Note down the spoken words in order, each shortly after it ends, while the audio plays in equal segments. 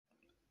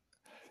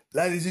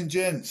Ladies and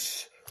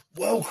gents,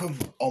 welcome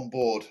on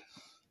board.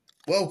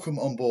 Welcome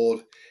on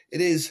board.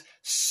 It is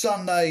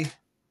Sunday,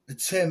 the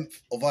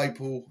 10th of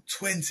April,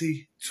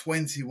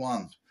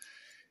 2021.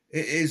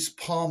 It is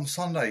Palm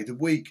Sunday, the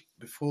week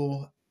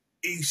before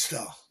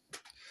Easter.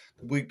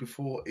 The week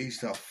before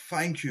Easter.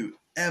 Thank you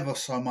ever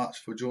so much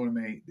for joining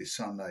me this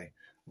Sunday.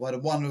 I've had a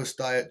wondrous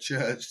day at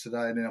church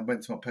today, and then I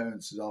went to my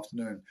parents this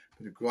afternoon. It's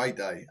been a great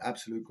day,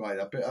 absolute great.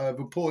 I've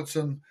reported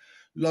some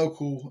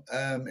local,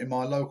 in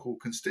my local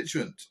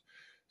constituent,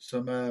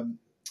 some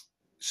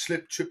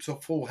slip, trips or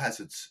fall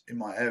hazards in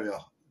my area.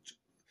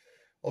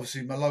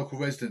 Obviously, my local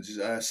residents'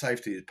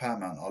 safety is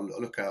paramount. I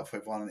look out for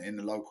everyone in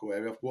the local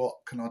area.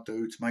 What can I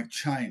do to make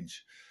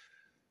change?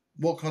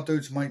 What can I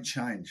do to make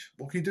change?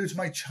 What can you do to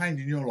make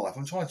change in your life?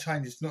 I'm trying to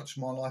change. It's not just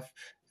my life,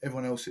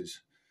 everyone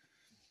else's.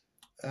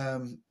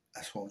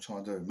 That's what I'm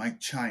trying to do.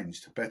 Make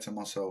change to better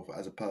myself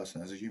as a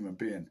person, as a human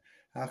being.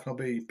 How can I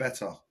be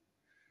better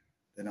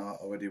than I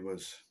already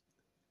was?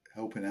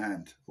 Helping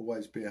hand.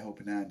 Always be a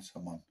helping hand to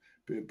someone.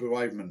 Be a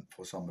bereavement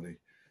for somebody.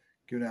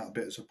 Giving out a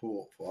bit of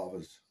support for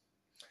others.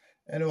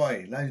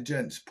 Anyway, ladies and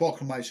gents,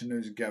 proclamation,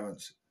 news and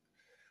guarantee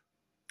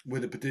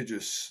with the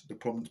prodigious, the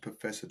Providence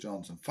Professor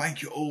Johnson.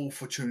 Thank you all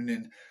for tuning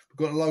in. We've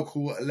got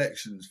local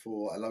elections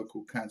for our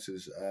local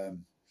councils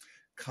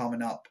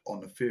coming up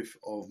on the 5th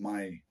of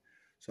May.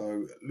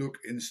 So look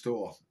in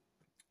store.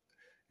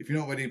 If you're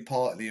not already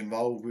partly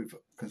involved with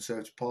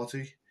Conservative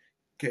Party,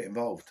 get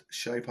involved.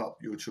 Shape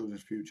up your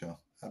children's future.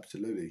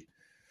 Absolutely.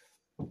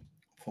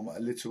 From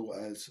as little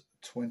as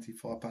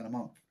 £25 a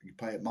month. You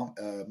pay it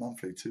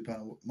monthly, £2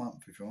 a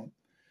month if you want.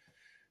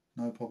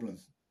 No problem.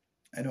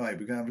 Anyway,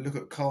 we're going to have a look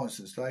at car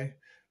incidents today.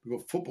 We've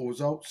got football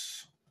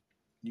results,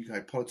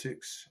 UK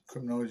politics,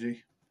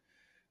 criminology,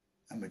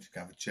 and we're just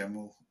going to have a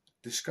general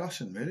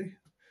discussion, really.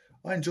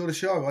 I enjoy the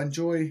show. I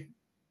enjoy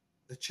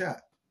the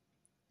chat.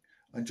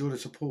 I enjoy the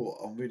support.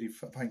 I'm really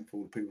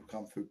thankful that people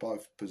come through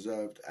both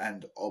preserved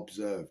and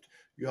observed.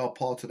 You are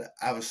part of the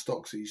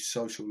aristocracy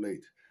social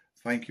elite.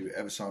 Thank you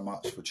ever so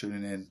much for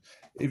tuning in.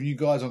 Even you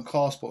guys on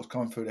Car Spots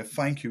coming through there,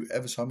 thank you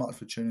ever so much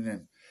for tuning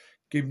in.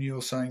 Giving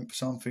you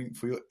something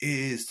for your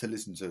ears to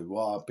listen to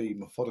while I be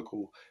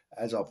methodical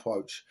as I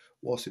approach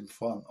what's in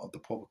front of the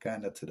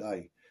propaganda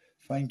today.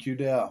 Thank you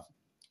there,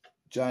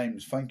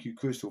 James. Thank you,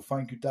 Crystal.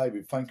 Thank you,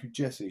 David. Thank you,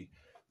 Jesse.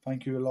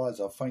 Thank you,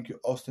 Eliza. Thank you,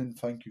 Austin.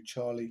 Thank you,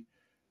 Charlie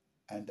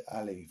and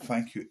Ali.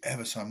 Thank you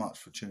ever so much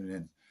for tuning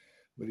in.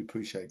 Really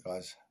appreciate it,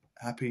 guys.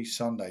 Happy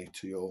Sunday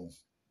to you all.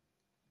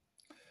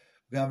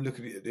 We're going to have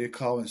a look at the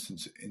car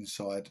instance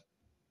inside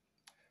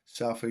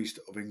southeast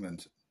of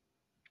England.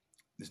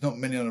 There's not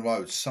many on the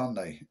road.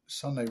 Sunday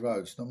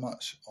roads, not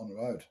much on the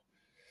road.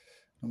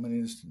 Not many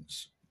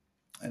instances.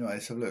 Anyway,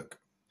 let's have a look.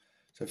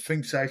 So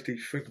think safety,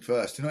 think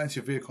first. Do not enter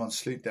your vehicle on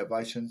sleep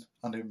deprivation,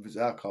 under influence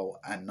of alcohol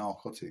and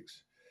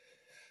narcotics.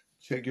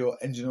 Check your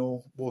engine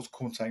oil, water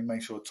contact,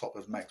 make sure the top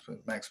is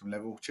maximum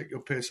level. Check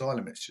your PSI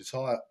limits, your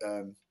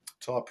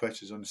tyre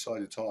pressures on the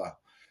side of the tyre,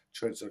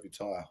 treads of your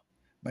tyre.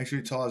 Make sure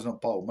your tyre's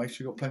not bald. Make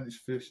sure you've got plenty of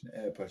sufficient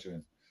air pressure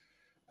in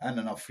and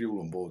enough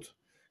fuel on board.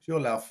 If you're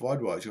allowed for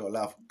roadworks, you're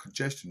allowed for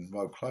congestion,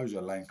 road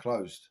closure, lane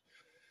closed.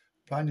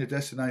 Plan your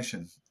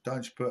destination.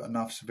 Don't just put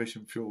enough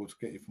sufficient fuel to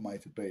get you from A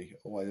to B.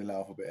 Always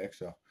allow for a bit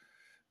extra.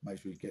 Make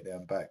sure you get there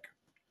and back.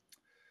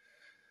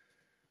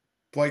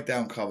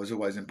 Breakdown cover is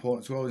always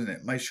important as well, isn't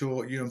it? Make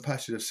sure you and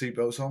passengers have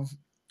seatbelts on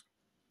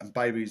and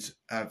babies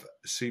have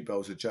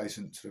seatbelts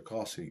adjacent to the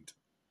car seat.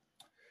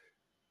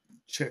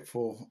 Check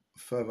for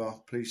further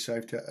police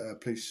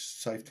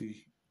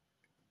safety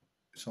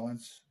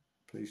signs,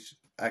 police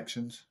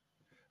actions,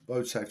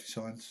 road safety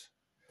signs.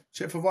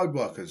 Check for road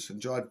workers and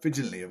drive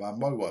vigilantly around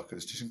road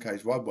workers just in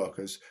case road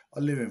workers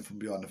are living from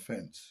behind the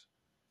fence.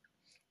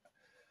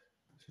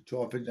 So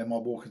drive vigilantly, they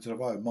might walk into the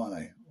road, might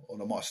they? Or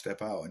they might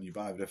step out and you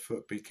run over their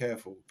foot. Be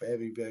careful,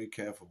 very, very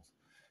careful.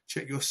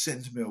 Check your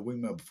centre mirror,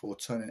 wing mirror before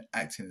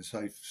acting in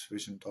safe,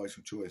 sufficient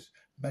directional choice.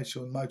 Make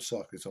sure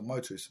motorcyclists or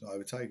motorists are not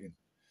overtaking.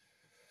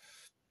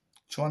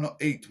 Try not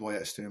to eat while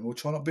you're at steering wheel.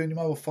 Try not to be on your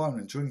mobile phone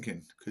and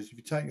drinking. Because if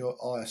you take your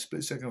eye a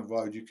split second of the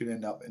road, you could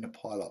end up in a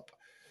pile-up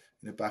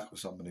in the back of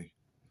somebody.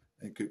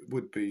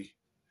 Would be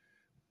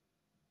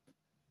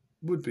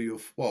your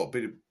fault.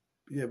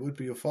 Would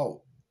be your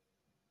fault.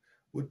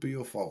 Would be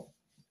your fault.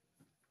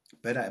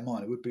 Bear that in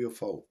mind. It would be your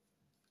fault.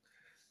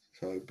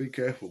 So be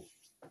careful.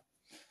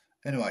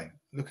 Anyway,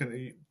 looking at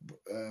the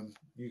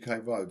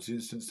UK roads, the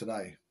instance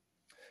today.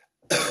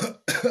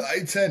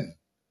 A10.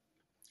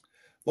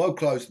 Road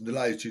closed and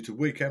delays due to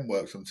weekend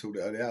works until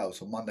the early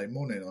hours on Monday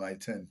morning on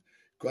A10.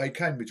 Great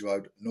Cambridge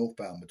Road,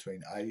 northbound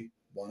between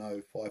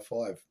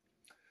A1055.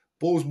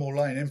 Ballsmore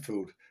Lane,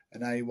 Enfield,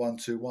 and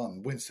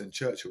A121, Winston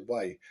Churchill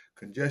Way,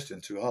 congestion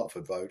to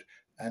Hertford Road,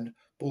 and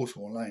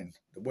Ballsmore Lane,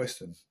 the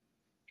Western.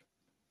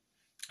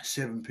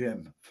 7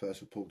 p.m. first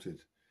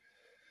reported.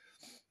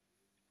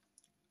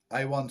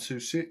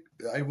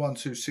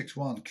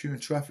 A1261, queue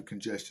and traffic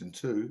congestion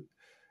too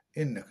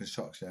in the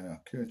construction area.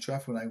 Queue and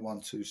traffic on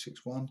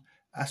A1261,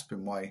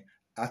 Aspen Way,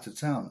 out of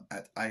town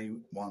at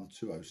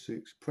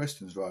A1206,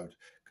 Preston's Road,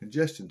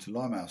 Congestion to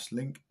Limehouse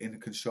link in the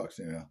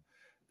construction area.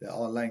 There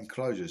are lane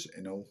closures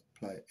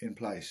in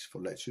place for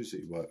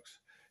electricity works.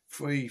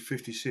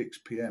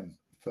 3:56 p.m.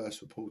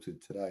 first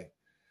reported today.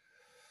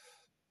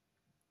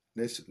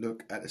 Let's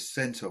look at the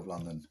centre of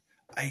London.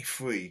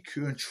 A3,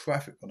 queue and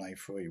traffic on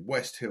A3,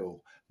 West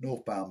Hill,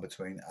 northbound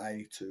between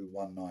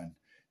A219,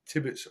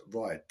 Tibbets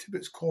Ride,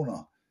 Tibbets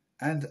Corner,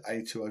 and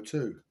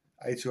A202,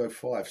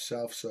 A205,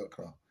 South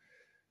Circular,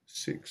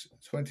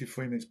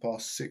 23 minutes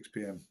past 6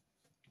 p.m.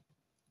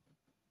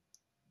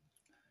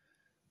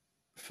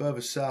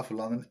 Further south of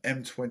London,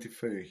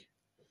 M23.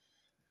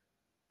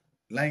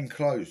 Lane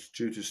closed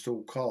due to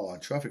stalled car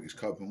and traffic is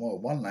coping well.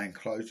 One lane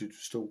closed due to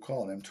stalled car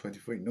on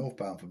M23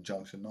 northbound from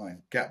Junction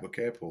 9, Gatwick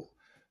Airport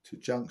to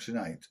Junction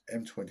 8,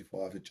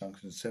 M25 to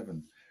Junction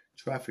 7.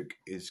 Traffic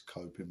is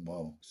coping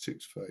well.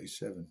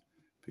 6:37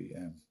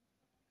 p.m.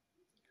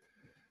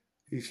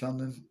 East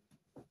London,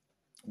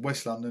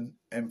 West London,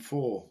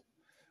 M4.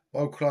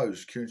 Well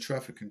closed, queue and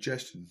traffic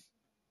congestion.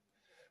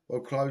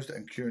 Well closed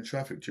and queue and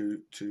traffic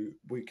due to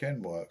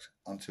weekend works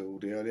until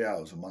the early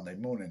hours of Monday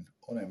morning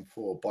on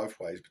M4 both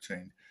ways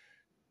between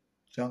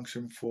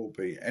Junction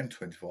 4B,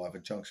 M25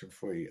 and Junction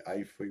 3,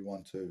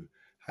 A312,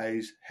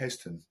 Hayes,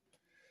 Heston.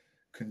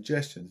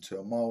 Congestion to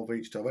a mile of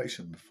each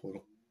direction before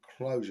the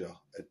closure.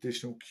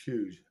 Additional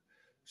queues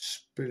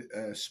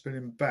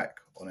spilling back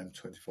on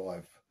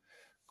M25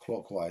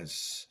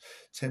 clockwise.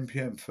 10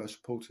 p.m. first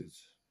reported.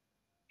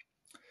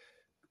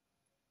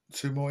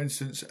 2 more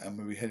incidents and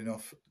we'll be heading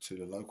off to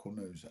the local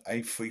news.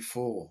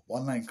 A34,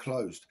 one lane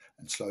closed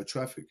and slow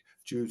traffic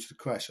due to the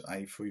crash on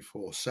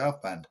A34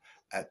 southbound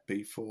at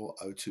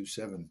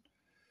B4027.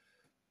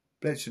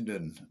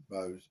 Bletchendon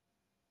Road.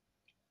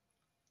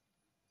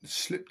 The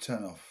slip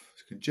turn off.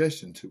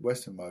 Congestion to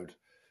Western Road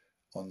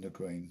on the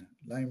green.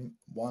 Lane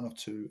 1 or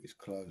 2 is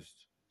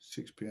closed.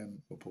 6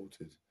 p.m.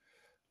 reported.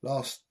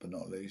 Last but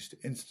not least,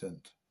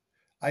 incident.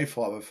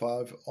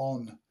 A505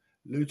 on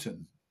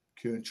Luton.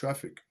 Queue and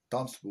traffic,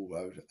 Dunstable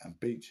Road and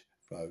Beach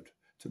Road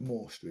to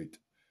Moore Street.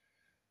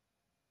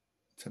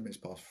 10 minutes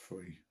past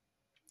 3.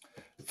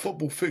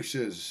 Football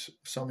fixtures.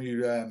 Some of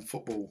you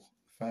football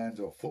fans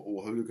or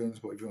football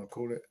hooligans, whatever you want to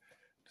call it.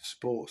 The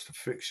sports, the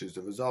fixtures,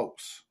 the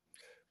results.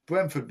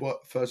 Brentford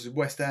versus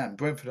West Ham.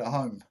 Brentford at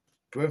home.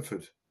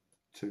 Brentford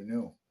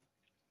 2-0.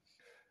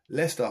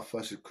 Leicester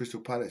versus Crystal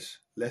Palace.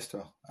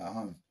 Leicester at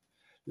home.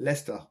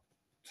 Leicester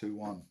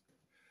 2-1.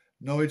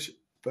 Norwich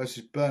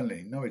versus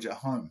Burnley. Norwich at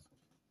home.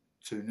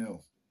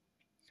 2-0.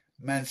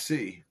 Man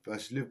City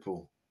versus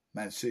Liverpool.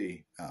 Man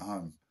City at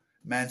home.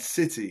 Man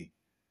City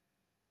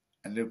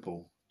and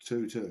Liverpool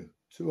 2-2.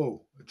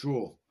 2-2. A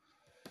draw.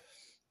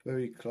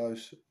 Very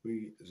close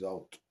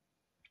result.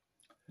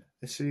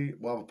 Let's see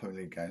what other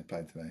Premier League games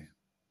played today.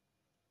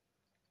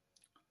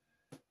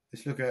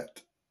 Let's look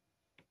at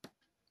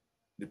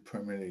the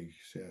Premier League,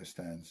 see how it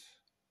stands.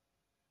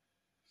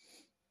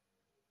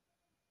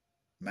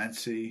 Man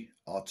City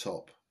are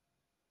top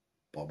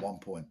by 1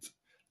 point.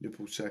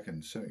 Liverpool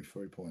second,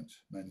 73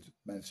 points. Man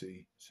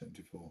City,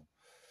 74.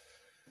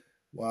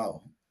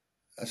 Wow.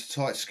 That's a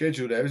tight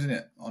schedule there, isn't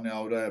it? On the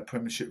old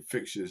Premiership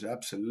fixtures,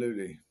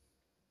 absolutely.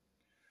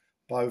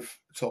 Both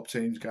top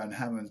teams going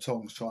hammer and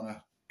tongs trying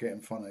to get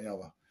in front of the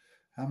other.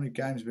 How many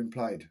games have been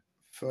played?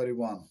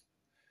 31.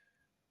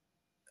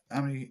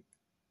 How many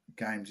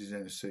games is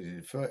in the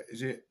season?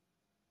 Is it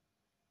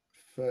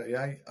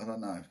 38? I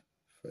don't know.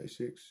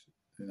 36?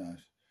 Who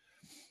knows?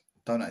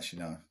 Don't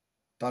actually know.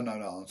 Don't know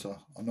that answer.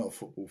 I'm not a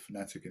football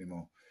fanatic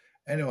anymore.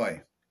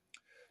 Anyway,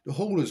 the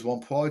haulers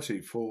want priority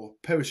for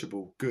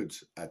perishable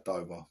goods at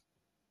Dover.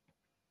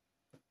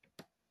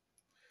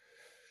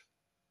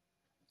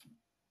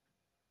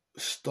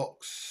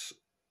 Stocks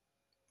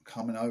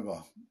coming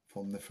over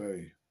from the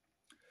ferry.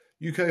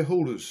 UK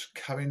haulers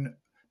carrying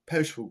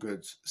perishable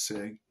goods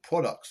say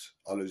products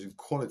are losing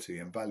quality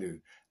and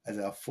value as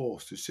they are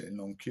forced to sit in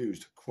long queues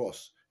to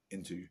cross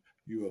into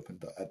Europe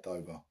and at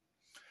Dover.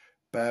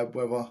 Bad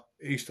weather,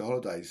 Easter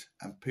holidays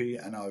and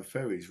P&O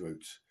ferries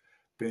routes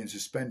being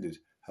suspended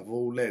have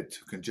all led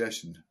to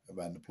congestion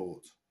around the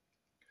port.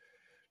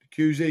 The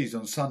queues eased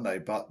on Sunday,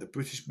 but the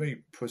British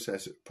Meat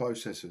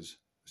Processors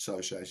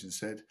Association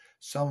said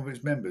some of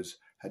its members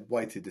had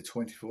waited the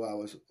 24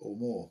 hours or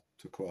more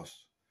to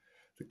cross.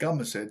 The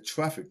government said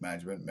traffic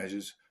management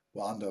measures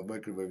were under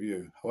regular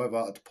review.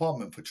 However, a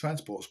Department for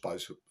Transport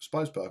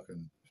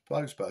spokesperson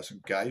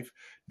gave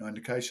no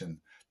indication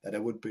that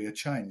there would be a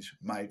change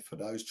made for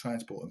those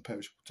transport and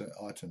perishable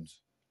items,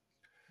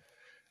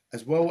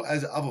 as well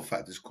as other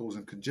factors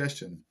causing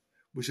congestion,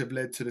 which have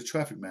led to the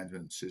traffic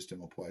management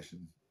system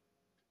operation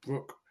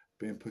Brook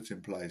being put in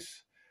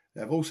place.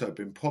 There have also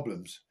been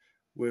problems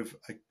with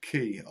a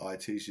key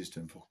IT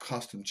system for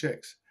custom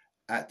checks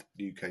at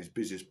the UK's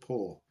busiest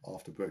port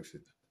after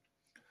Brexit.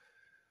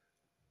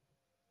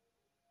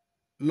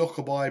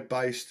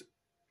 Lockerbie-based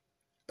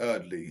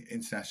Eardley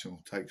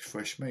International takes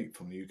fresh meat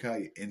from the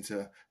UK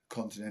into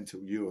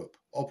continental Europe,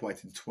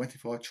 operating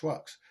 25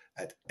 trucks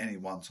at any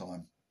one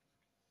time.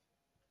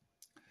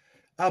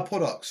 Our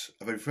products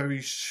have a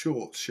very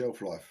short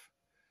shelf life.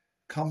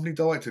 Company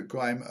director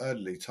Graham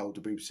Eardley told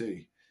the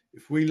BBC,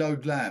 "If we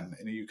load lamb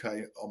in the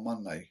UK on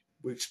Monday,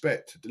 we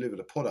expect to deliver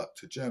the product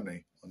to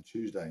Germany on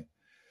Tuesday.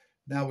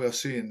 Now we are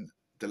seeing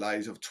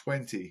delays of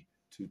 20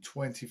 to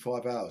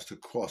 25 hours to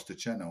cross the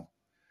channel,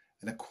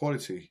 and the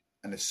quality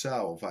and the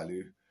sale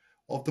value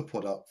of the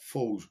product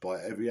falls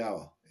by every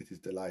hour it is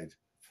delayed.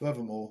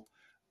 Furthermore,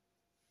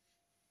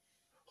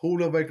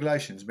 hauler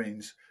regulations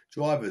means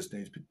drivers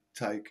need to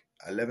take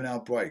an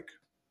 11-hour break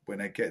when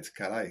they get to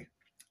Calais,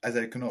 as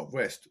they cannot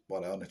rest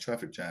while they're on a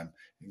traffic jam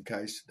in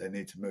case they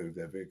need to move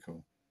their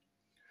vehicle.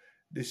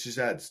 This just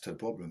adds to the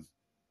problem.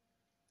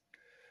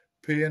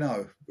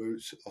 P&O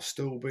routes are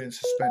still being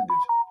suspended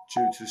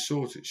due to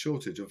the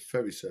shortage of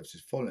ferry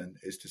services following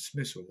its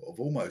dismissal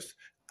of almost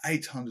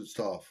 800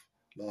 staff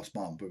last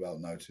month without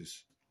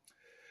notice.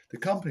 The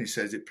company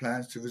says it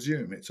plans to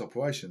resume its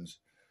operations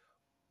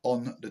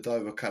on the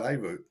Dover-Calais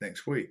route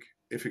next week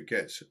if it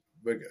gets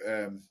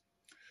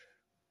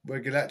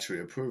regulatory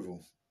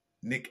approval.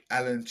 Nick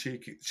Allen,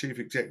 Chief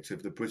Executive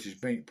of the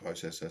British Meat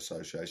Processor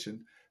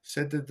Association,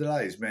 said the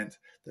delays meant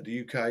that the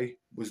UK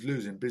was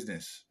losing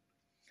business,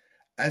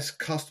 as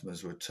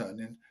customers were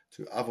turning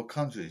to other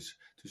countries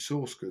to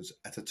source goods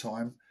at a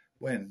time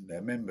when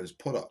their members'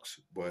 products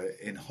were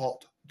in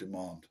hot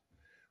demand.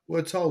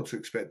 We're told to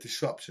expect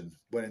disruption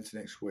well into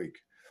next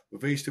week,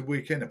 with Easter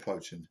weekend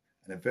approaching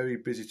and a very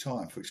busy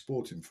time for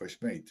exporting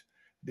fresh meat.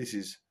 This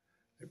is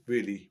a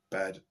really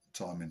bad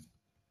timing."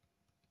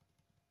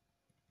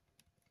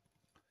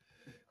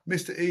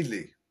 Mr.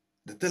 Eardley,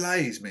 the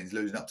delays means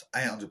losing up to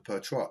 $800 per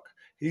truck.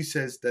 He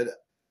says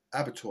that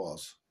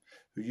abattoirs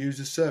who use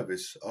the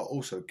service are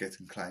also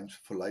getting claims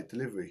for late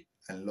delivery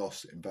and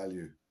loss in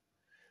value.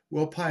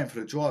 We're paying for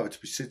the driver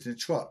to be sitting in the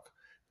truck,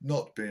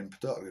 not being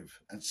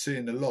productive, and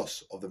seeing the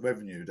loss of the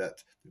revenue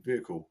that the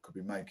vehicle could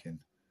be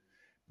making.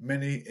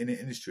 Many in the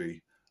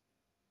industry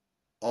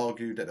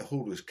argue that the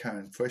haulers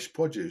carrying fresh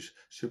produce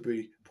should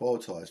be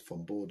prioritised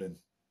from boarding,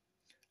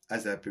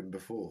 as they have been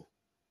before.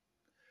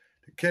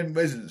 The Kent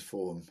Residents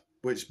Forum,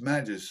 which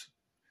manages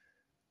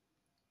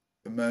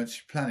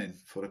emergency planning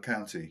for the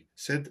county,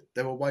 said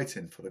they were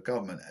waiting for the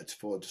government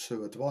for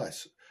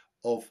advice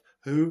of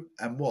who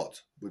and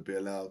what would be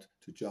allowed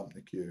to jump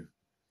the queue.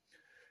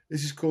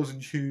 This is causing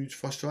huge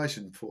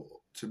frustration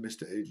to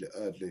Mr.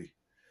 Eardley,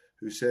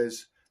 who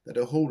says that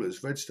the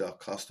haulers register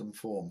custom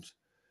forms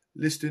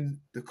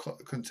listing the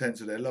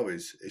contents of their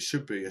lorries. It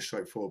should be a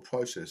straightforward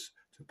process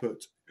to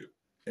put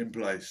in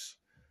place.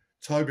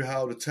 Toby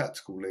Howell, the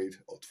tactical lead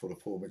for the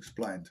forum,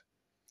 explained,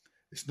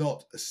 "It's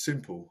not as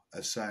simple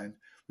as saying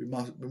we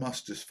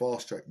must just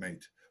fast-track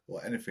meat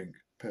or anything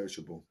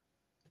perishable."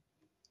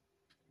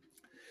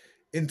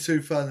 In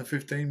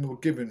 2015, we were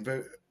given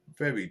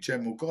very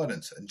general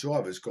guidance, and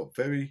drivers got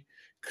very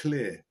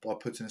clear by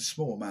putting a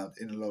small amount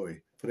in a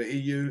lorry. For the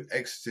EU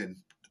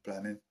exiting the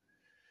planning,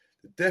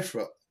 the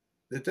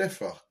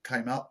DEFRA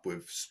came up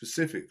with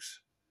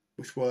specifics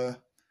which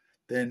were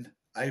then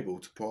able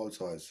to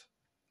prioritise.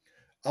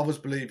 Others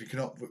believe you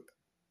cannot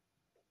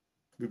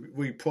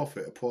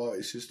re-profit a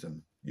priority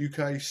system.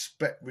 UK's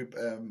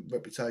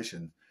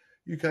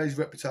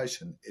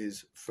reputation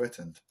is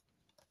threatened.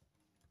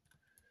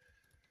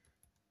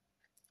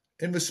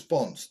 In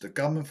response, the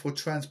Government for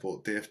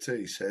Transport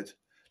 (DfT) said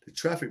the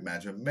traffic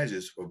management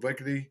measures were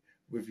regularly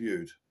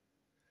reviewed,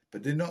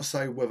 but did not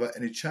say whether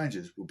any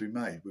changes would be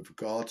made with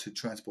regard to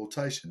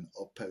transportation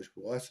of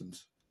perishable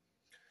items.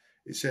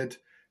 It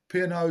said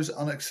P&O's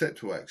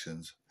unacceptable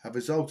actions have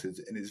resulted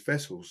in its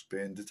vessels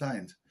being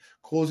detained,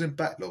 causing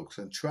backlogs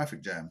and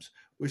traffic jams,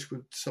 which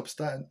would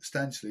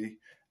substantially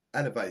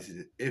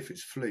elevated if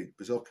its fleet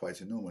was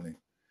operating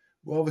normally.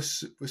 While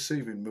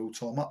receiving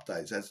real-time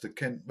updates as the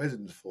Kent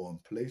Residents Forum,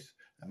 police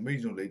and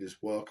regional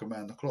leaders work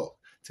around the clock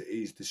to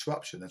ease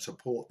disruption and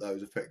support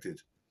those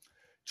affected.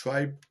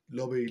 Trade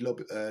Lobby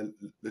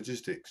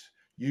Logistics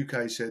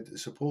UK said it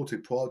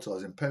supported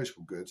prioritising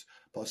perishable goods,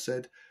 but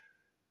said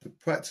the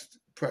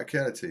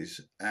practicalities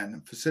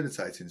and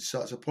facilitating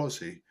such a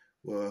policy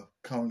were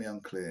currently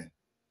unclear.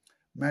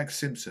 Mag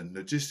Simpson,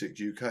 Logistics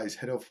UK's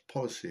head of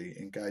policy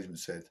engagement,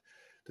 said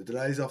the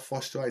delays are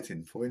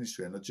frustrating for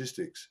industry, and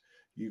Logistics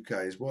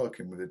UK is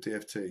working with the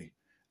DfT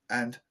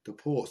and the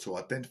ports to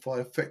identify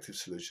effective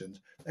solutions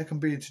that can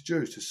be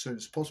introduced as soon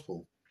as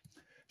possible.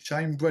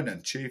 Shane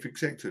Brennan, Chief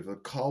Executive of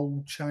the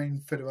Cold Chain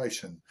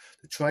Federation,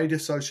 the trade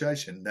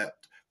association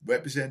that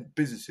represents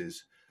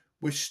businesses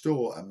which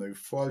store and move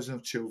frozen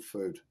or chilled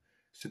food,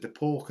 said the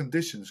poor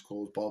conditions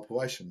caused by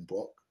Operation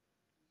Brock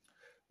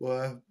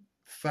were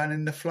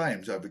fanning the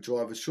flames over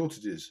driver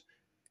shortages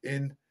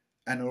in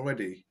an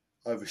already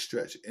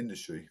overstretched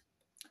industry.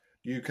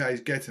 The UK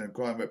is getting a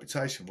growing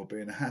reputation for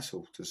being a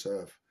hassle to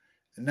serve,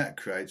 and that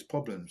creates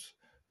problems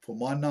for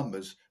my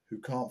numbers who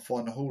can't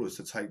find the haulers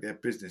to take their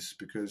business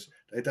because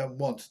they don't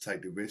want to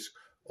take the risk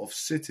of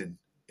sitting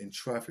in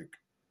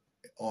traffic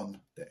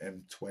on the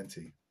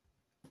M20.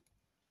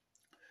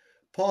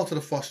 Part of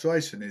the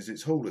frustration is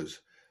its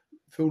haulers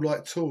feel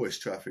like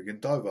tourist traffic in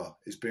Dover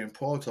is being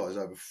prioritised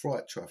over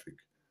freight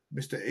traffic.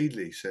 Mr.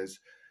 Eardley says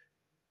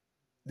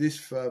this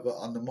further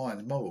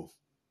undermines moral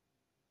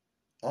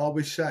are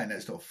we saying that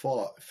it's not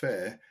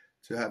fair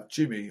to have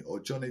Jimmy or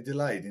Johnny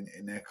delayed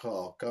in their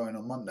car going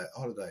on Monday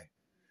holiday?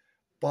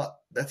 But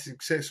that's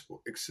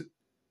acceptable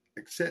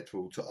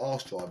to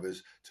ask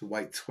drivers to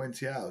wait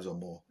 20 hours or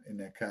more in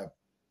their cab.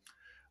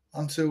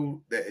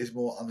 Until there is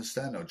more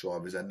understanding of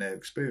drivers and their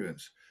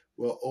experience,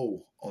 we're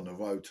all on the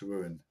road to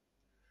ruin.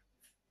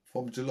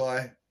 From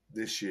July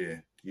this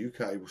year, the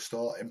UK will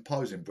start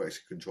imposing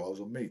Brexit controls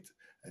on meat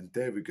and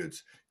dairy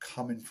goods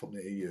coming from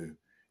the EU.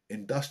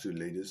 Industrial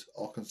leaders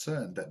are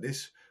concerned that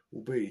this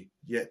will be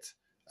yet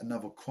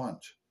another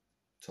crunch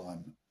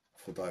time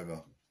for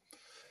Dover.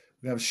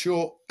 We have a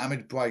short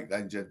amid break,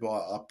 ladies and gentlemen,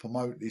 while I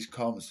promote these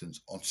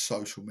conversations on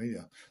social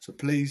media. So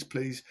please,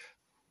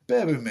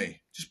 bear with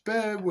me. Just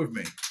bear with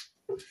me.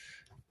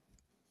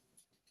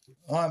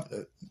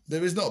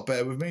 There is not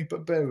bear with me,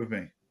 but bear with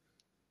me.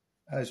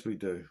 As we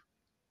do.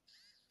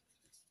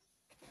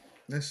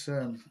 Let's,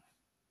 I'm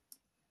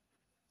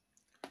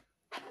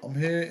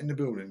here in the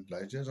building,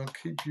 ladies and gentlemen. I'll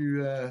keep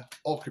you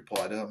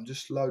occupied. I'm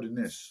just loading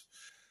this.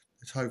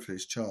 Hopefully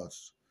it's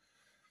charged.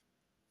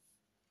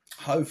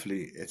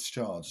 Hopefully it's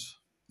charged,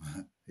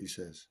 he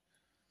says.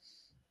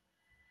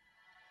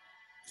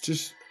 It's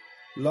just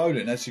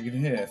loading, as you can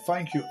hear.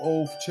 Thank you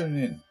all for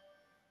tuning in.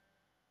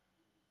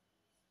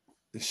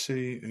 Let's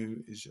see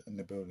who is in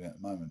the building at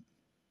the moment.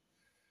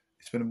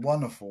 It's been a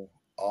wonderful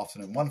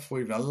afternoon, wonderful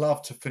evening. I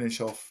love to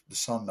finish off the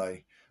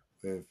Sunday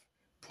with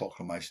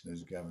proclamation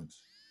of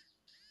governments.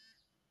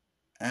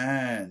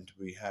 And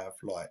we have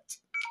light.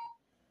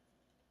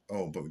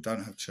 Oh, but we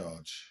don't have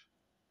charge.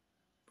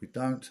 We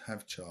don't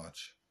have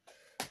charge.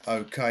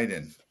 Okay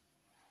then.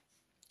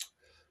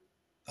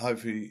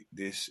 Hopefully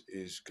this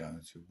is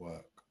going to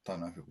work. Don't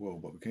know if it will,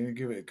 but we're going to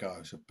give it a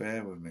go, so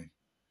bear with me.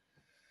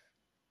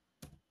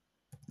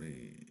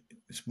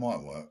 This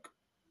might work.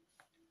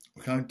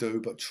 We can't do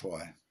but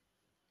try.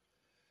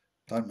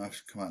 Don't know if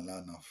it's come out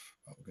loud enough,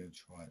 but we're going to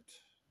try it.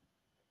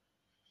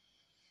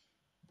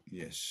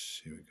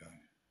 Yes, here we go.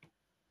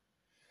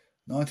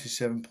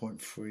 97.3 FM.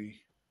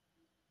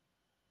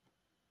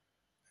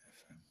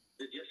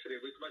 Yesterday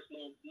was much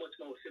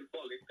more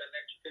symbolic than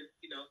actually,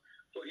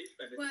 for his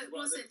benefit. Well, it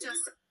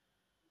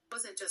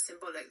wasn't just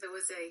symbolic. There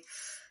was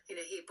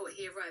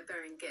he arrived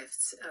bearing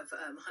gifts of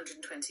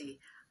 120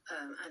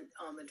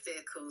 armoured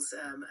vehicles,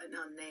 an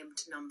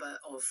unnamed number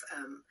of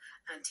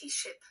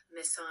anti-ship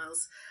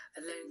missiles,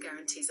 loan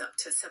guarantees up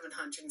to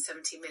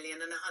 770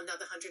 million and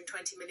another 120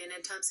 million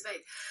in terms of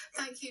aid.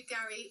 Thank you,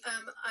 Gary.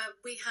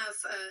 We have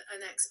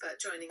an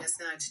expert joining us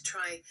now to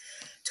try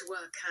to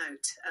work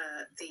out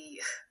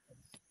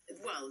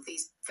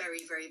these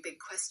very, very big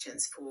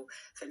questions for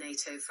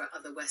NATO, for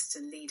other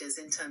Western leaders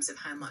in terms of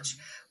how much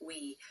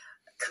we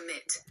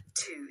commit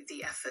to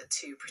the effort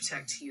to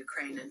protect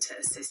Ukraine and to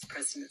assist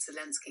President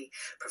Zelensky.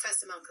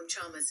 Professor Malcolm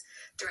Chalmers,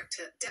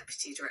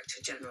 Deputy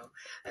Director General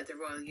at the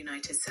Royal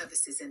United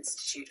Services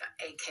Institute,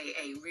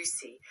 aka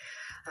RUSI,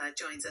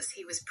 joins us.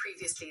 He was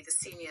previously the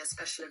Senior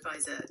Special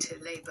Advisor to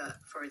Labour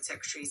Foreign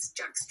Secretaries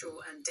Jack Straw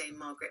and Dame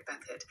Margaret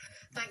Beckett.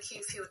 Thank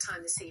you for your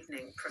time this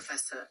evening,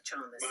 Professor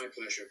Chalmers. My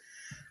pleasure.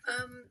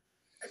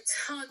 It's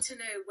hard to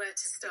know where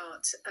to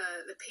start.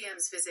 The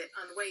PM's visit,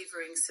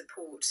 unwavering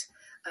support,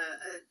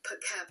 a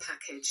care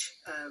package,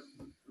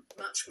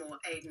 much more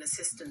aid and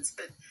assistance.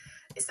 But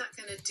is that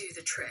going to do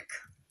the trick?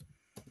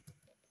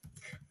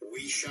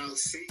 We shall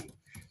see.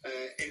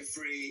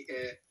 Every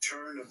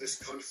turn of this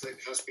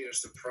conflict has been a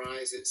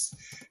surprise. It's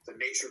the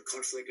nature of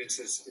conflict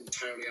is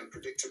entirely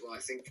unpredictable. I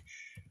think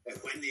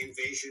when the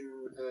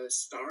invasion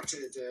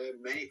started,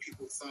 many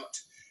people thought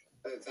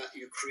that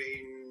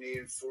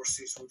Ukrainian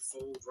forces would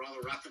fold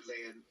rather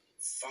rapidly, and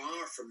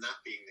far from that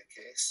being the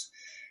case.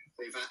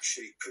 They've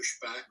actually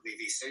pushed back.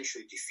 They've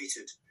essentially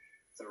defeated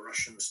the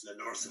Russians in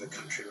the north of the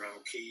country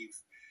around Kyiv.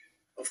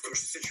 Of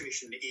course, the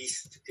situation in the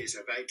east is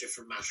a very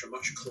different matter,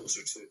 much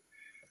closer to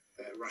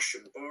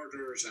Russian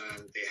borders,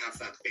 and they have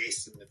that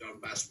base in the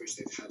Donbass, which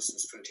they've had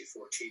since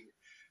 2014.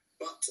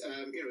 But,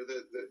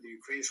 the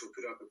Ukrainians will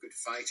put up a good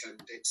fight,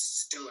 and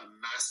it's still a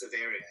massive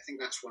area. I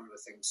think that's one of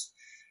the things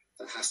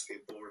that has to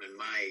be borne in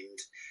mind.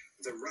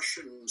 The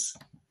Russians,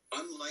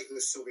 unlike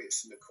the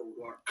Soviets in the Cold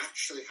War,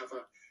 actually have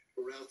a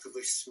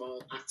relatively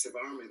small active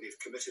army. They've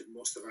committed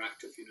most of their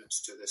active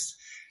units to this.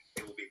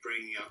 They will be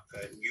bringing up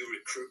new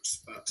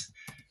recruits, but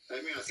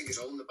I think it's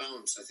all in the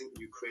balance. I think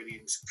the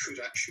Ukrainians could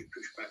actually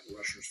push back the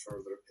Russians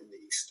further in the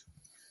east.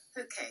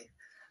 Okay.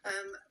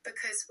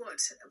 Because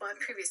what my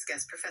previous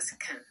guest, Professor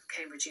Kent of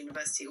Cambridge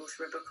University,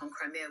 author of a book on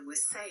Crimea,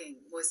 was saying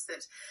was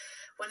that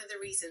one of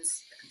the reasons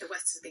the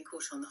West has been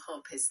caught on the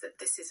hop is that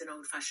this is an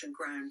old-fashioned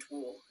ground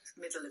war,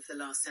 middle of the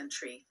last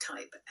century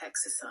type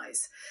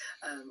exercise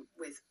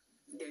with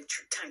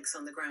tanks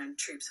on the ground,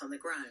 troops on the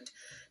ground.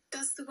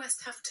 Does the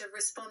West have to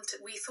respond to...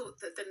 We thought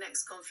that the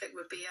next conflict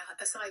would be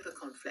a cyber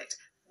conflict.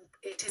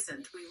 It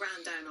isn't. We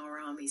ran down our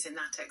armies in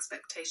that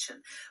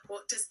expectation.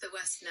 What does the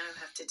West now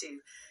have to do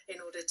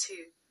in order to,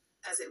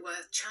 as it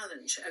were,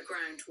 challenge a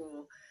ground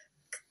war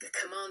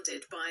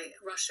commanded by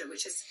Russia,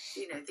 which is,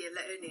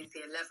 only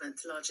the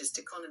 11th largest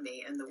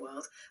economy in the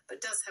world,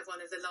 but does have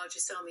one of the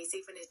largest armies,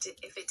 even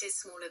if it is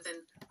smaller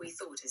than we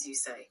thought, as you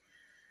say.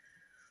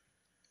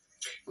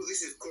 Well,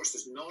 this, of course,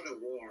 is not a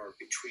war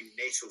between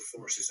NATO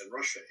forces and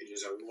Russia. It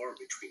is a war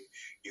between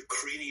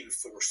Ukrainian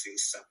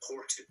forces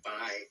supported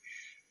by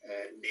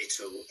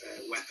NATO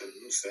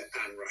weapons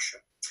and Russia.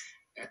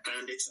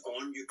 And it's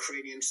on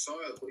Ukrainian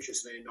soil, which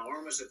is an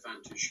enormous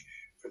advantage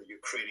for the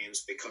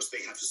Ukrainians because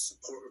they have the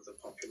support of the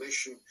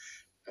population.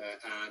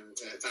 And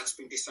that's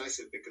been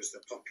decisive because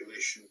the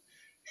population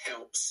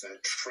helps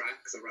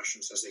track the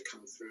Russians as they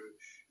come through,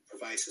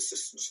 provides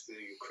assistance to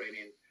the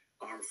Ukrainian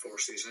armed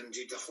forces, and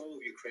indeed the whole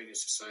of Ukrainian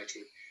society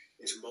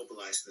is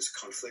mobilized in this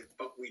conflict,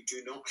 but we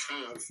do not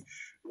have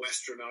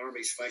Western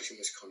armies fighting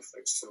this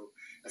conflict. So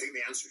I think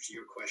the answer to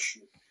your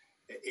question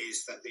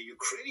is that the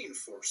Ukrainian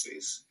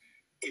forces,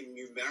 in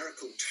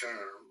numerical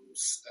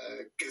terms,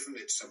 given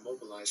it's a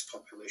mobilized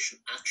population,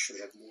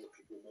 actually have more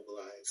people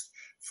mobilized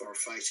for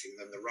fighting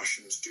than the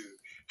Russians do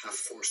have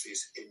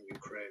forces in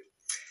Ukraine.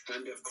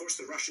 And of course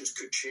the Russians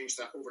could change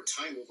that over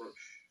time, over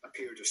a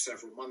period of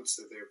several months,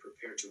 that they're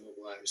prepared to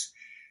mobilize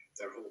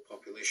their whole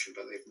population,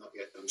 but they've not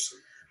yet done so.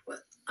 Well,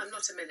 I'm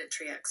not a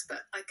military expert.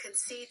 I can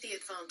see the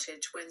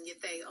advantage when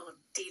they are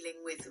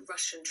dealing with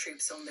Russian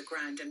troops on the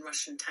ground and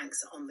Russian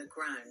tanks on the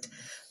ground.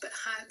 But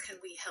how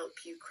can we help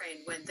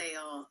Ukraine when they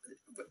are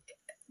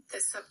the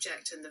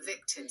subject and the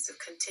victims of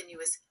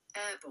continuous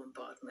air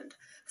bombardment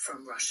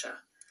from Russia?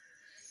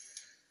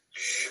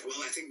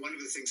 Well, I think one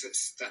of the things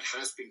that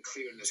has been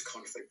clear in this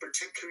conflict,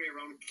 particularly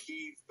around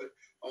Kyiv, but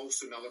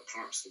also in other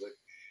parts of the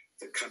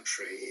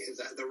country,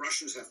 that the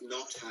Russians have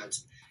not had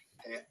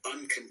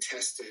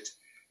uncontested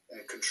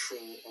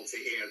control of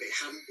the air. They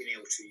haven't been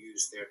able to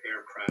use their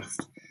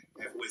aircraft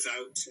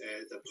without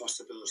the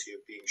possibility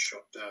of being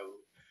shot down.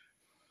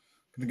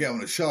 Going to get on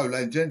the show,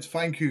 ladies and gents.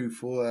 Thank you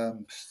for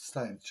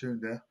staying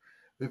tuned there.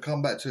 We'll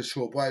come back to a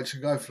short break to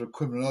go for the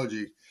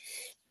criminology,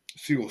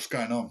 see what's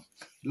going on.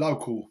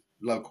 Local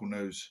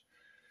news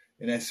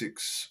in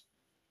Essex,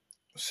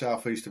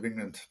 southeast of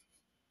England,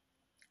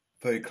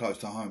 very close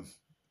to home,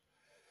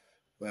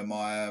 where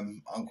my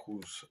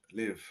uncles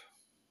live.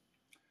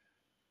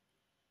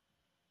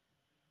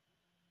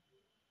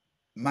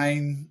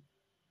 Man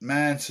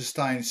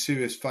sustained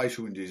serious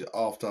facial injuries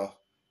after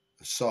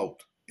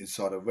assault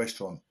inside a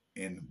restaurant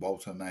in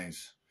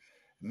Walton-Naze.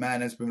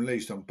 Man has been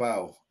released on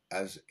bail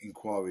as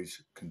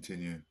inquiries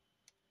continue.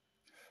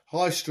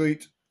 High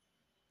Street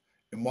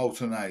in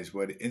Walton-Naze,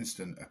 where the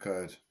incident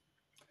occurred.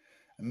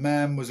 A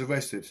man was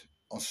arrested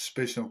on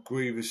suspicion of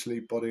grievously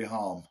bodily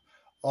harm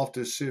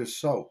after a serious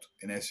assault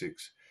in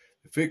Essex.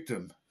 The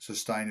victim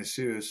sustained a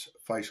serious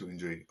facial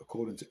injury,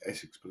 according to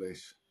Essex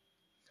Police.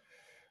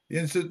 The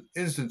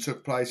incident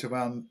took place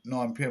around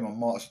 9 p.m. on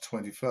March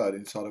 23rd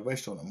inside a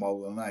restaurant on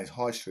Walton-Naze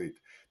High Street.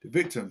 The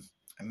victim,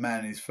 a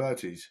man in his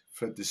 30s,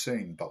 fled the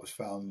scene but was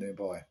found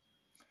nearby.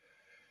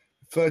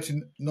 The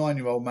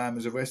 39-year-old man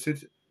was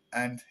arrested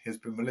and has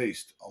been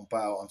released on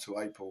bail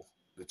until April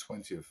the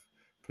 20th.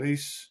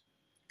 Police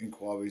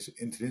inquiries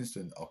into the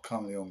incident are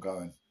currently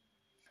ongoing.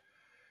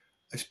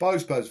 A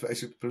spokesperson for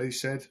Essex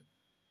Police said,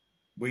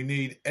 "We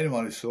need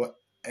anyone who saw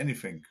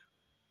anything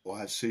or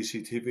has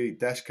CCTV,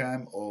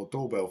 dashcam or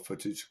doorbell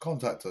footage to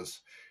contact us.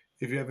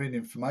 If you have any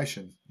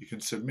information, you can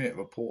submit a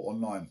report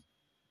online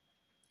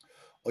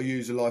or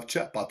use the live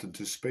chat button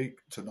to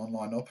speak to an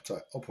online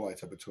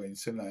operator between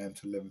 7 a.m.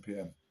 to 11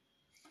 p.m.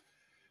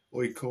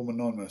 or you call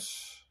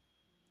Anonymous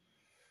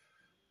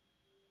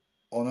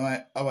on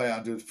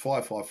 0800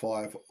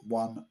 555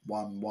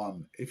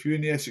 111. If you're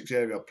in the Essex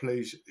area,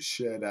 please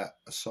share that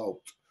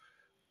assault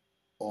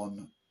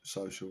on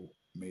social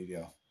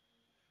media.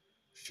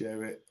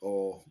 Share it,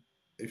 or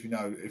if you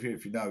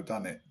know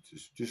done it,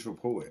 just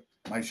report it.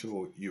 Make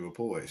sure you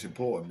report it. It's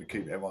important we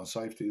keep everyone's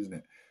safety, isn't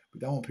it?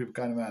 We don't want people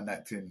going around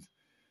acting,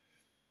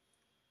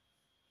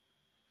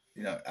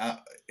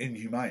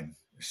 inhumane.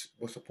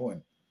 What's the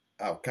point?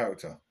 Out of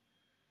character.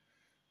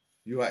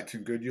 You're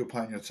acting good, you're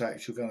paying your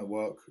tax, you're going to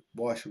work.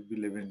 Why should we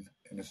be living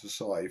in a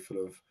society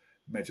full of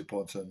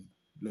metropolitan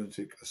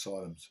lunatic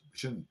asylums? We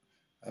shouldn't.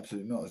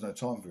 Absolutely not. There's no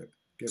time for it.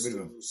 Get rid of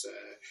them.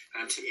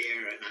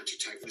 Anti-air and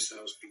anti-tank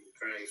missiles have been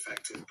very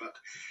effective, but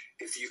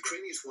if the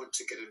Ukrainians want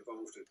to get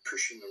involved in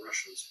pushing the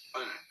Russians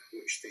back,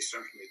 which they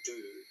certainly do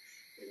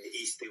in the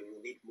east, they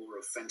will need more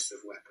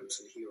offensive weapons,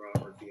 and here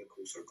armoured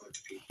vehicles are going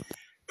to be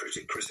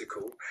pretty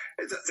critical.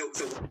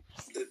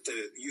 The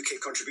UK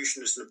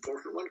contribution is an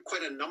important one.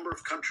 Quite a number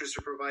of countries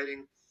are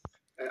providing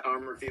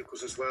armoured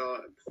vehicles as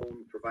well.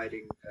 Poland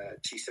providing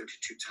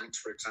T-72 tanks,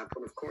 for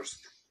example. And of course,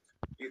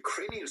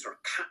 Ukrainians are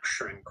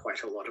capturing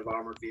quite a lot of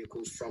armoured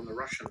vehicles from the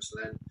Russians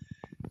and then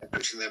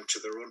putting them to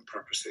their own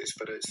purposes.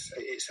 But it's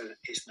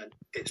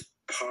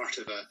part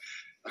of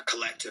a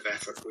collective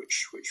effort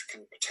which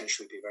can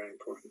potentially be very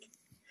important.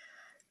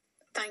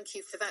 Thank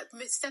you for that.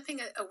 Stepping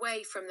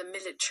away from the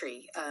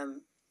military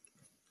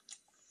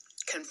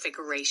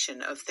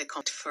reconfiguration of the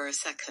conflict for a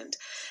second.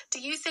 Do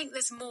you think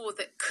there's more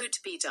that could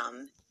be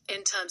done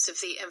in terms of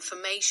the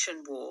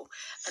information war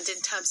and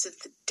in terms of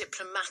the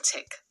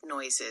diplomatic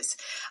noises?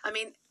 I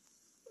mean,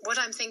 what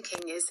I'm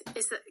thinking is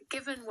that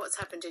given what's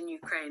happened in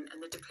Ukraine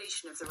and the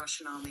depletion of the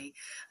Russian army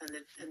and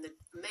the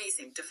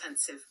amazing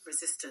defensive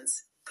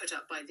resistance put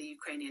up by the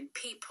Ukrainian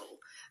people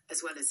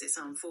as well as its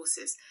armed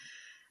forces,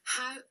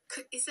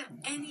 is there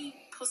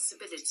any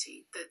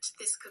possibility that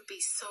this could be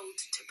sold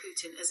to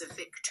Putin as a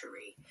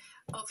victory?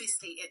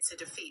 Obviously, it's a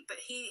defeat, but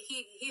he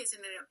is in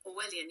an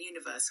Orwellian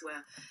universe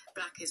where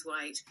black is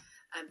white,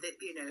 and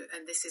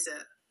and this is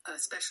a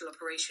special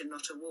operation,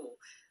 not a war.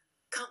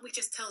 Can't we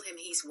just tell him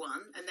he's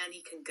won and then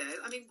he can go?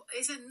 I mean,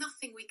 is there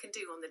nothing we can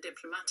do on the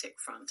diplomatic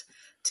front?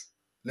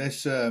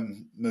 Let's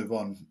move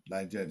on,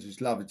 ladies and gents.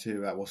 It's lovely to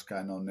hear about what's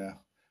going on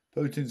now.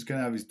 Putin's going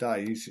to have his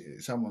day.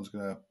 Someone's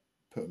going to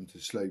put him to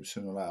sleep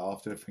sooner or later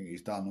after everything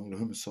he's done, all the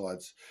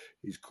homicides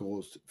he's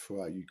caused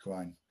throughout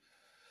Ukraine.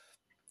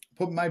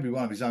 But maybe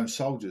one of his own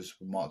soldiers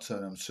might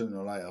turn him sooner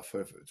or later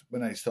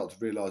when they start to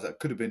realise that it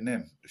could have been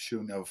them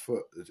shooting the other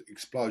foot. The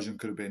explosion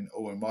could have been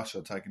all in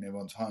Russia, taking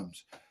everyone's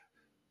homes.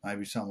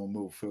 Maybe someone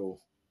will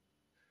feel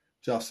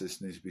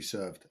justice needs to be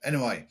served.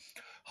 Anyway,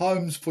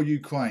 homes for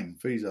Ukraine,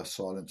 visa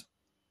silent.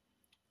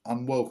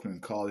 Unwelcoming,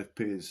 Cardiff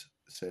Piers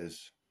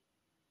says.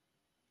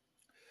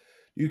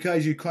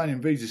 UK's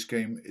Ukrainian visa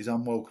scheme is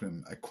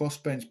unwelcoming. A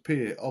crossbench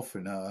peer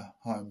offering her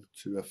home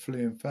to a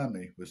fleeing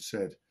family was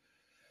said.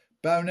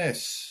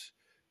 Baroness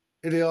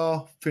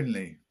Ilya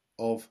Finley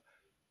of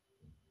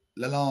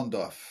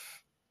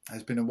Lelandorf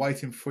has been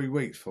awaiting 3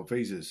 weeks for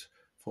visas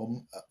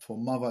for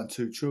mother and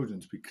 2 children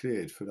to be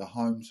cleared for the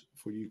Homes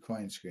for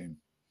Ukraine scheme.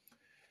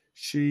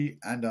 She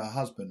and her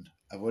husband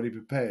have already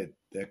prepared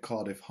their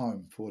Cardiff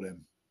home for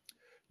them.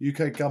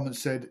 UK government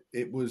said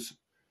it was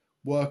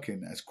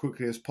working as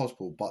quickly as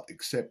possible, but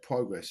accept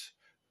progress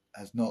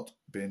has not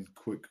been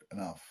quick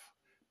enough.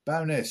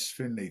 Baroness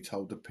Finley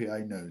told the PA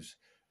News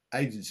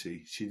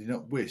agency she did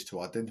not wish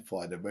to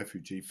identify the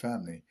refugee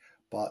family,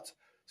 but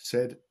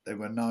said they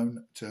were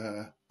known to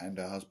her and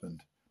her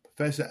husband.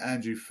 Professor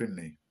Andrew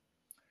Finley.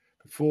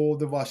 Before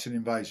the Russian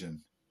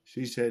invasion,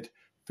 she said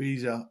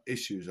visa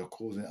issues are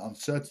causing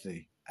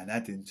uncertainty and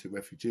adding to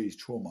refugees'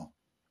 trauma.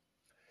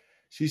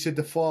 She said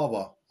the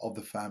father of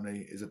the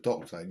family is a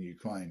doctor in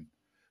Ukraine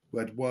who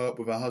had worked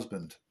with her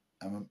husband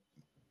and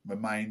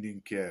remained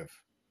in Kiev.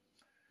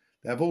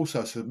 They have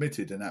also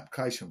submitted an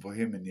application for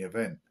him in the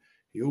event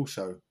he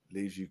also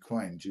leaves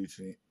Ukraine due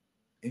to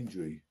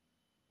injury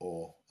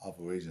or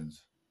other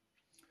reasons.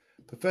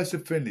 Professor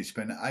Finley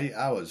spent 8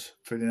 hours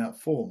filling out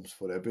forms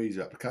for their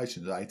visa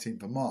applications on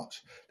 18th of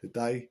March, the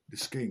day the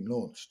scheme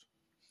launched.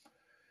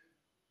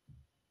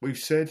 We've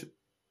said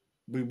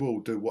we will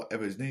do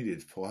whatever is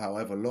needed for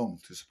however long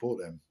to support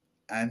them,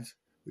 and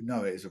we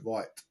know it is a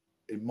right.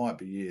 It might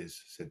be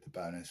years, said the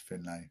Baroness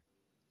Finlay.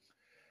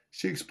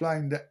 She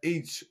explained that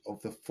each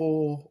of the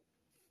 4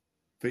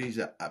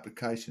 visa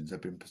applications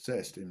have been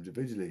processed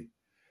individually,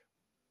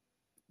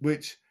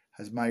 which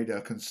has made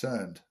her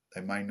concerned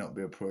they may not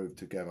be approved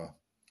together.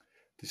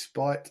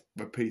 Despite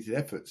repeated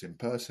efforts in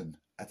person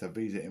at a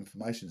visa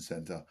information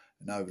centre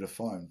and over the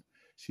phone,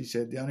 she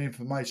said the only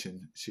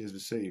information she has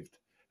received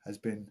has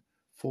been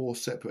 4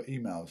 separate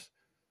emails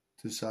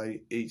to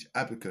say each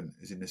applicant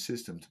is in the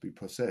system to be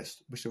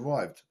processed, which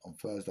arrived on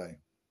Thursday.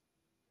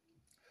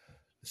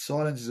 The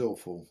silence is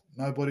awful.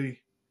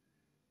 Nobody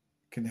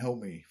can help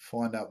me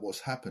find out what's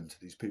happened to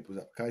these people's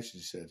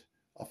applications, she said.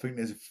 I think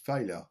there's a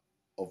failure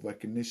of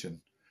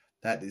recognition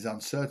that this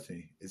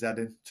uncertainty is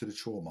adding to the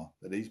trauma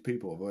that these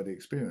people have already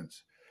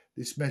experienced.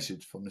 This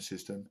message from the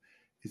system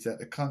is that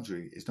the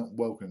country is not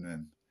welcoming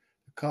them.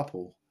 The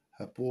couple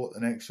have bought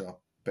an extra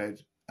bed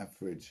and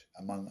fridge,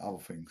 among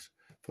other things,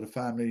 for the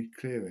family,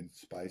 clearing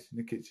space in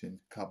the kitchen,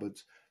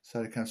 cupboards,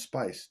 so they can have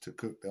space to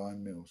cook their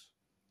own meals.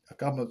 A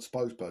government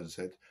spokesperson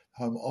said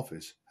the Home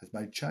Office has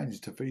made changes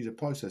to visa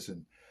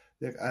processing.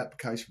 The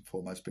application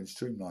form has been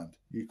streamlined.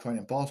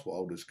 Ukrainian passport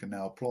holders can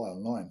now apply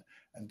online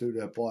and do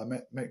their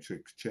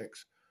biometric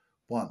checks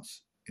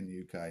once in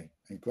the UK,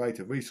 and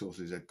greater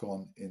resources have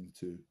gone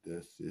into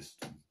the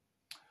system.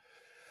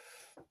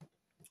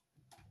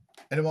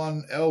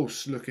 Anyone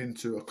else looking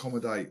to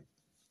accommodate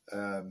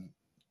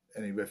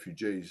any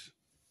refugees?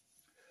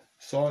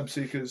 Asylum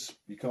seekers,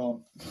 you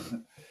can't,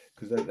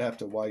 because they have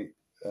to wait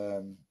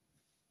to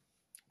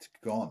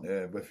grant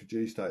their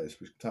refugee status,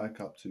 which can take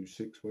up to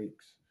 6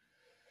 weeks.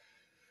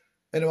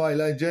 Anyway,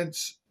 ladies and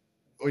gents,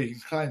 or you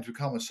can claim to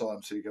become an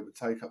asylum seeker, but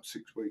take up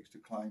 6 weeks to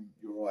claim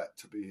your right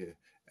to be here.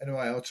 Anyway,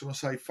 I just want to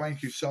say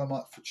thank you so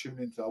much for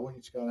tuning in today. I want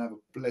you to go and have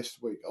a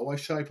blessed week. I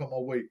always shape up my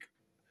week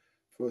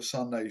for a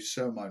Sunday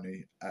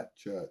ceremony at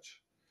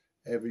church.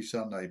 Every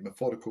Sunday,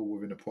 methodical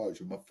within approach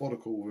and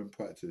methodical within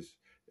practice.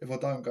 If I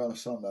don't go on a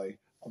Sunday,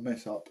 I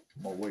mess up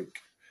my week.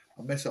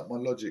 I mess up my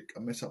logic. I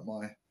mess up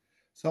my...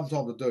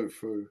 Sometimes I do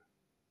through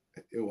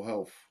ill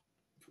health,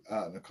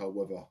 out in the cold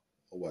weather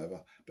or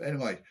whatever. But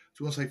anyway, I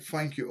just want to say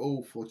thank you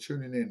all for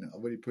tuning in. I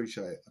really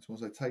appreciate it. I just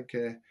want to say take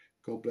care,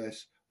 God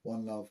bless,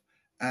 one love,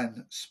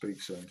 and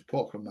speak soon.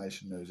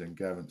 Proclamation News and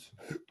Gavins.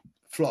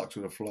 Flux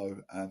with the flow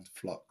and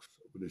flux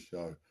with the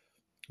show.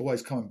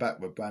 Always coming back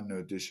with a brand new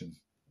edition